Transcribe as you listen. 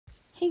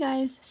Hey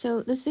guys,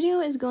 so this video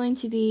is going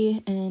to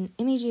be an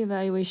image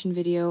evaluation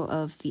video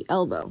of the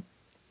elbow.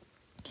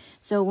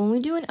 So when we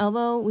do an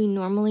elbow, we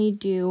normally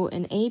do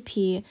an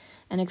AP,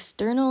 an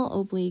external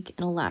oblique,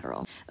 and a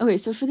lateral. Okay,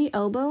 so for the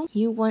elbow,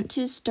 you want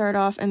to start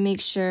off and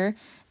make sure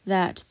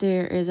that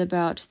there is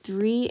about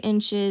 3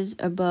 inches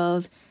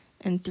above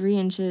and 3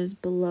 inches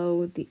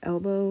below the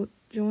elbow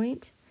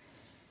joint.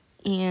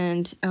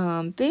 And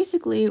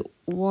basically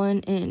 1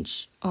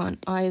 inch on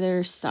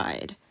either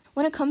side.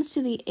 When it comes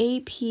to the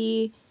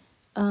AP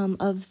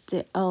of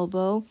the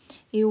elbow,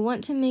 you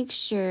want to make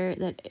sure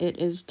that it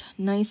is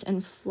nice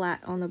and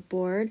flat on the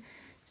board,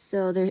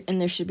 so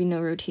there should be no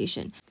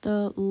rotation.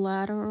 The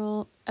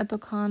lateral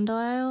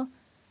epicondyle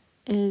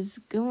is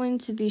going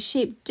to be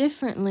shaped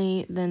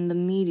differently than the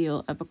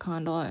medial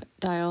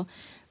epicondyle,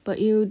 but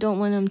you don't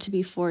want them to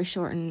be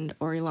foreshortened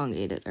or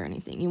elongated or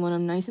anything. You want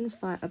them nice and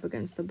flat up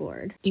against the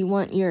board. You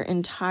want your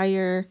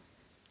entire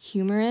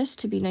humerus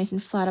to be nice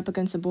and flat up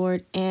against the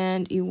board,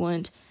 and you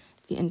want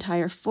the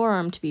entire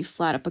forearm to be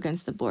flat up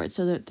against the board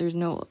so that there's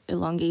no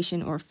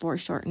elongation or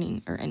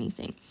foreshortening or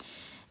anything.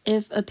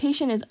 If a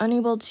patient is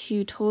unable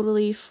to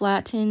totally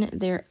flatten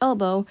their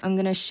elbow, I'm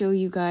going to show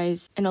you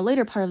guys in a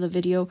later part of the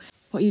video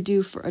what you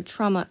do for a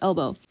trauma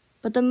elbow.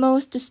 But the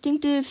most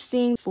distinctive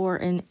thing for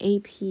an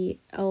AP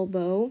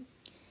elbow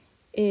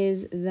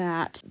is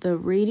that the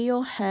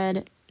radial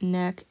head,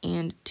 neck,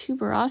 and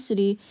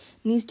tuberosity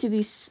needs to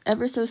be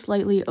ever so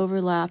slightly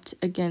overlapped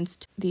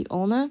against the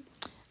ulna,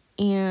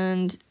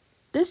 and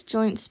this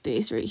joint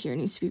space right here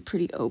needs to be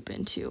pretty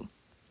open too.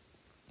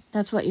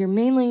 That's what you're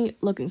mainly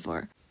looking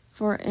for.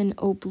 For an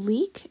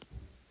oblique,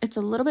 it's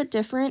a little bit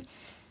different.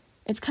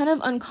 It's kind of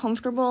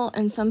uncomfortable,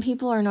 and some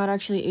people are not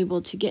actually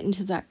able to get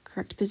into that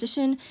correct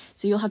position,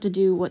 so you'll have to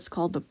do what's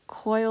called the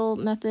coil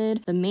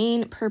method. The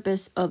main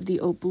purpose of the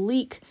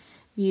oblique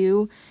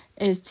view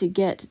is to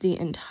get the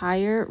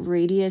entire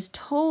radius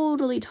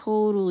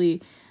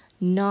totally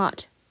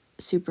not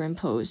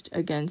superimposed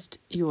against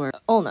your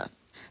ulna.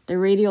 The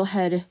radial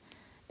head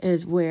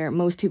is where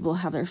most people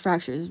have their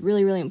fractures. It's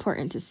really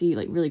important to see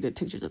like really good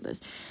pictures of this.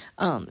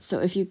 So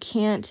if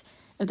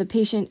the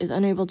patient is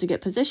unable to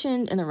get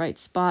positioned in the right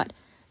spot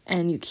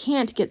and you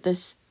can't get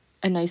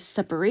a nice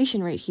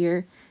separation right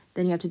here,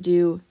 then you have to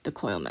do the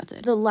coil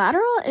method. The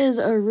lateral is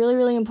a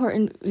really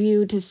important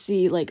view to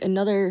see, like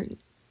another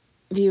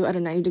view at a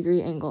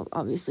 90-degree angle,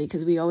 obviously,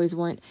 because we always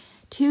want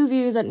 2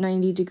 views at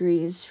 90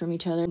 degrees from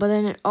each other. But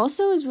then it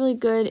also is really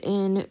good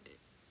in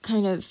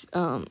kind of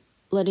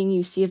letting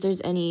you see if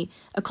there's any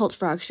occult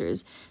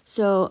fractures.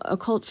 So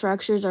occult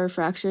fractures are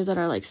fractures that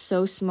are like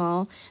so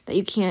small that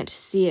you can't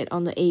see it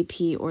on the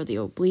AP or the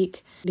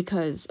oblique.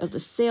 Because of the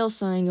sale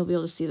sign, you'll be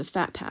able to see the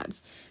fat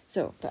pads.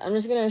 But I'm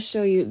just gonna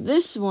show you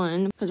this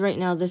one, because right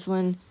now this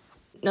one,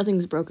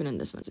 nothing's broken in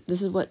this one.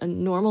 This is what a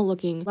normal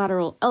looking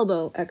lateral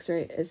elbow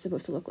x-ray is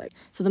supposed to look like.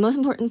 So the most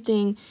important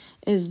thing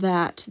is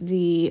that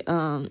the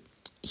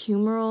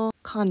humeral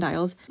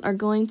condyles are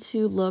going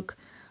to look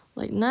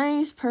like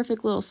nice,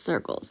 perfect little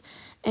circles.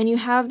 And you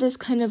have this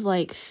kind of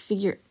like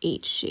figure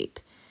 8 shape.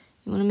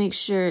 You want to make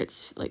sure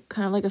it's like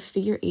kind of like a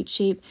figure 8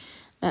 shape.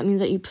 That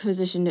means that you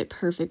positioned it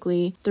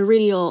perfectly. The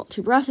radial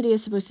tuberosity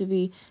is supposed to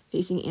be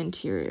facing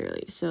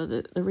anteriorly. So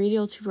the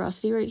radial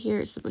tuberosity right here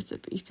is supposed to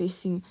be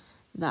facing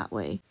that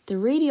way. The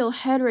radial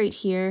head right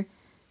here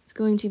is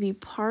going to be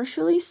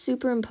partially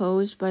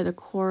superimposed by the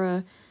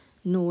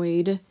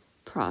coronoid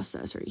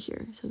process right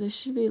here. So this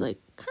should be like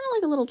kind of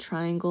like a little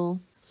triangle.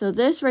 So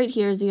this right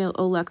here is the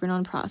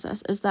olecranon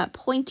process. It's that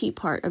pointy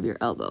part of your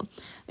elbow.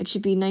 It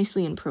should be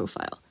nicely in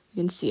profile.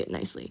 You can see it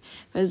nicely.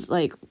 Because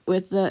like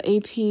with the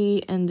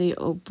AP and the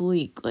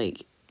oblique,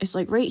 like it's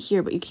like right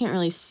here, but you can't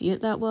really see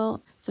it that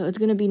well. So it's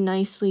going to be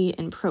nicely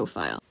in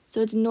profile. So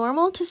it's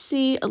normal to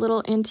see a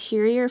little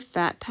anterior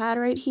fat pad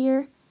right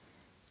here.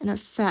 And a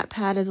fat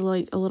pad is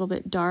like a little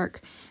bit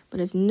dark,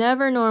 but it's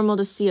never normal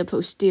to see a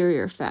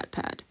posterior fat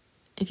pad.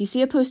 If you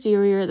see a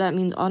posterior, that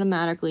means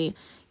automatically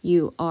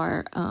you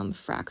are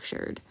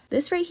fractured.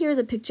 This right here is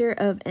a picture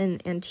of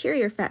an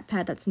anterior fat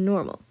pad that's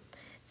normal.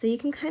 So you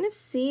can kind of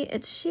see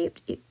it's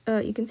shaped,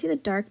 you can see the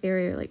dark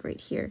area like right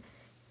here.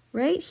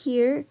 Right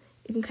here,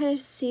 you can kind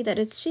of see that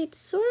it's shaped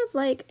sort of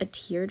like a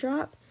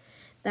teardrop.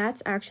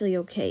 That's actually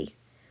okay,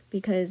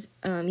 because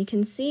you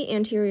can see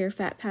anterior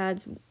fat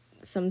pads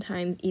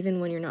sometimes even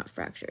when you're not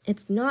fractured.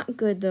 It's not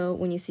good though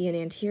when you see an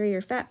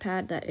anterior fat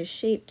pad that is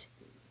shaped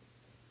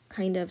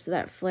kind of so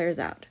that it flares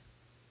out.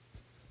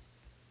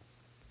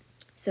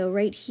 So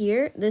right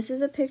here, this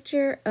is a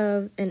picture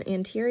of an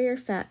anterior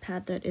fat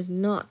pad that is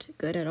not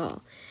good at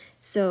all.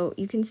 So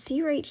you can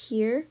see right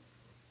here,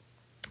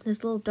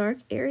 this little dark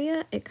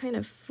area, it kind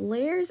of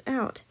flares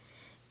out.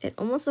 It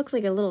almost looks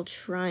like a little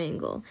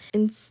triangle.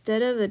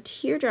 Instead of the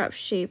teardrop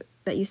shape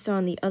that you saw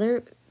in the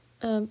other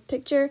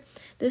picture,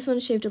 this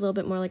one's shaped a little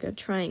bit more like a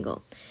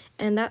triangle.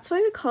 And that's why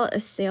we call it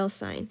a sail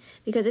sign,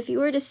 because if you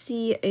were to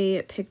see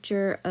a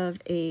picture of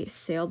a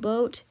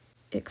sailboat,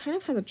 it kind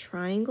of has a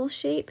triangle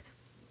shape.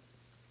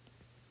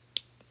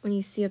 When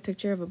you see a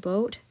picture of a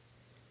boat,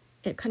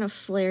 it kind of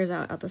flares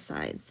out at the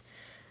sides,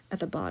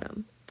 at the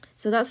bottom.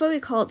 So that's why we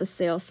call it the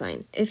sale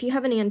sign. If you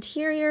have an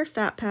anterior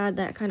fat pad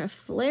that kind of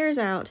flares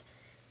out,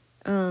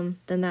 then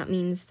that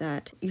means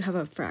that you have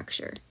a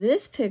fracture.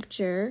 This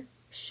picture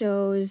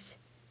shows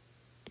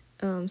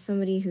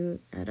somebody who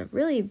had a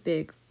really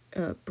big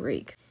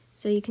break.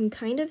 So you can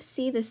kind of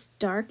see this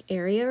dark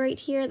area right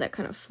here that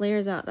kind of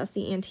flares out. That's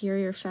the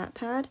anterior fat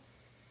pad.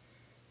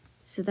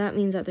 So that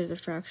means that there's a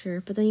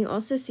fracture. But then you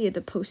also see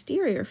the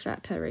posterior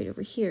fat pad right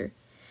over here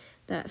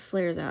that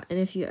flares out. And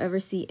if you ever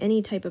see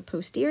any type of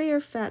posterior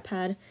fat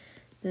pad,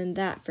 then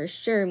that for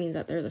sure means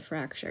that there's a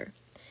fracture.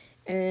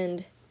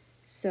 And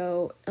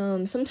so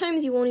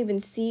sometimes you won't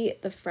even see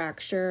the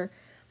fracture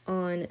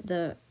on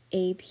the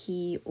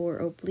AP or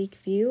oblique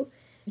view.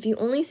 If you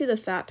only see the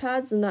fat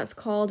pads, then that's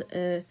called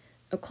a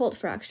occult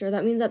fracture.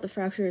 That means that the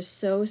fracture is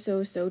so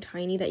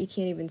tiny that you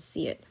can't even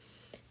see it.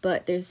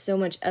 But there's so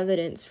much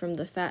evidence from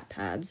the fat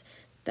pads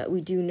that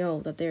we do know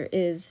that there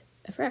is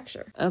a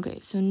fracture. Okay,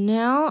 so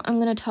now I'm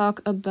going to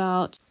talk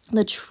about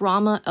the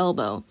trauma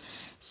elbow.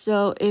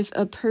 So if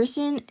a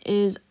person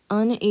is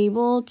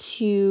unable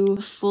to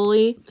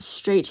fully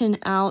straighten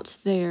out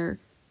their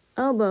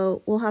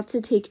elbow, we'll have to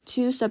take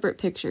two separate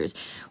pictures.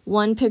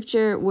 One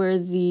picture where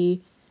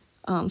the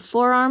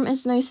forearm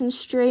is nice and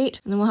straight,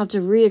 and then we'll have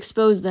to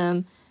re-expose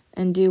them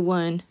and do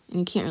one, and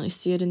you can't really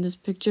see it in this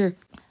picture,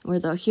 where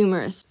the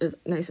humerus is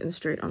nice and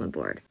straight on the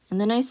board. And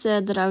then I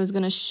said that I was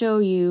going to show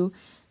you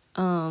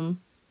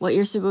what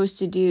you're supposed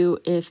to do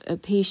if a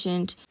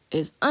patient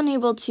is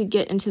unable to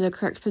get into the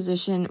correct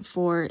position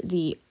for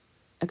the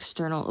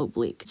external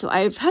oblique. So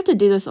I've had to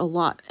do this a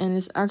lot, and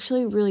it's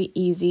actually really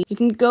easy. You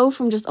can go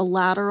from just a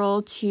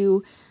lateral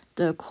to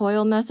the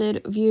coil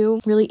method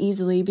view really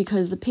easily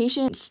because the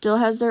patient still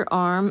has their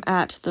arm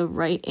at the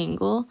right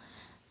angle.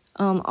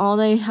 All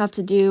they have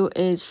to do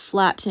is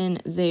flatten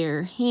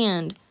their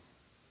hand.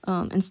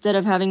 Instead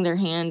of having their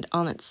hand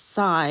on its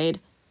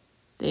side,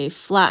 they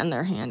flatten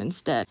their hand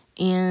instead.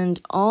 And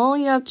all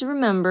you have to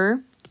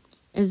remember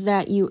is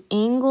that you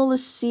angle the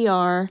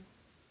CR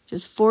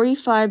just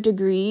 45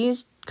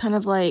 degrees, kind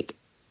of like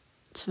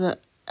to the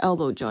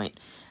elbow joint,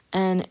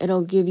 and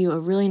it'll give you a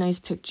really nice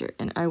picture,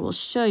 and I will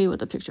show you what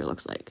the picture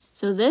looks like.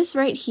 So this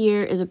right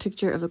here is a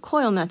picture of the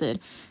coil method.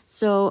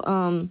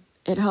 So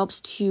it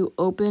helps to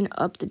open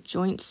up the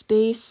joint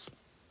space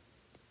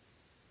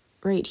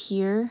right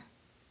here,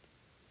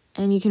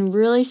 and you can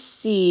really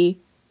see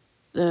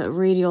the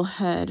radial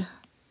head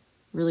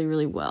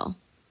really well.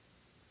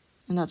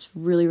 And that's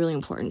really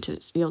important to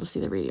be able to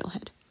see the radial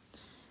head.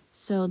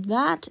 So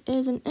that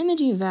is an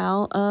image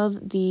eval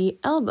of the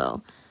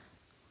elbow.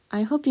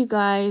 I hope you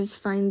guys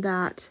find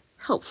that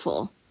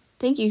helpful.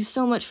 Thank you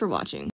so much for watching.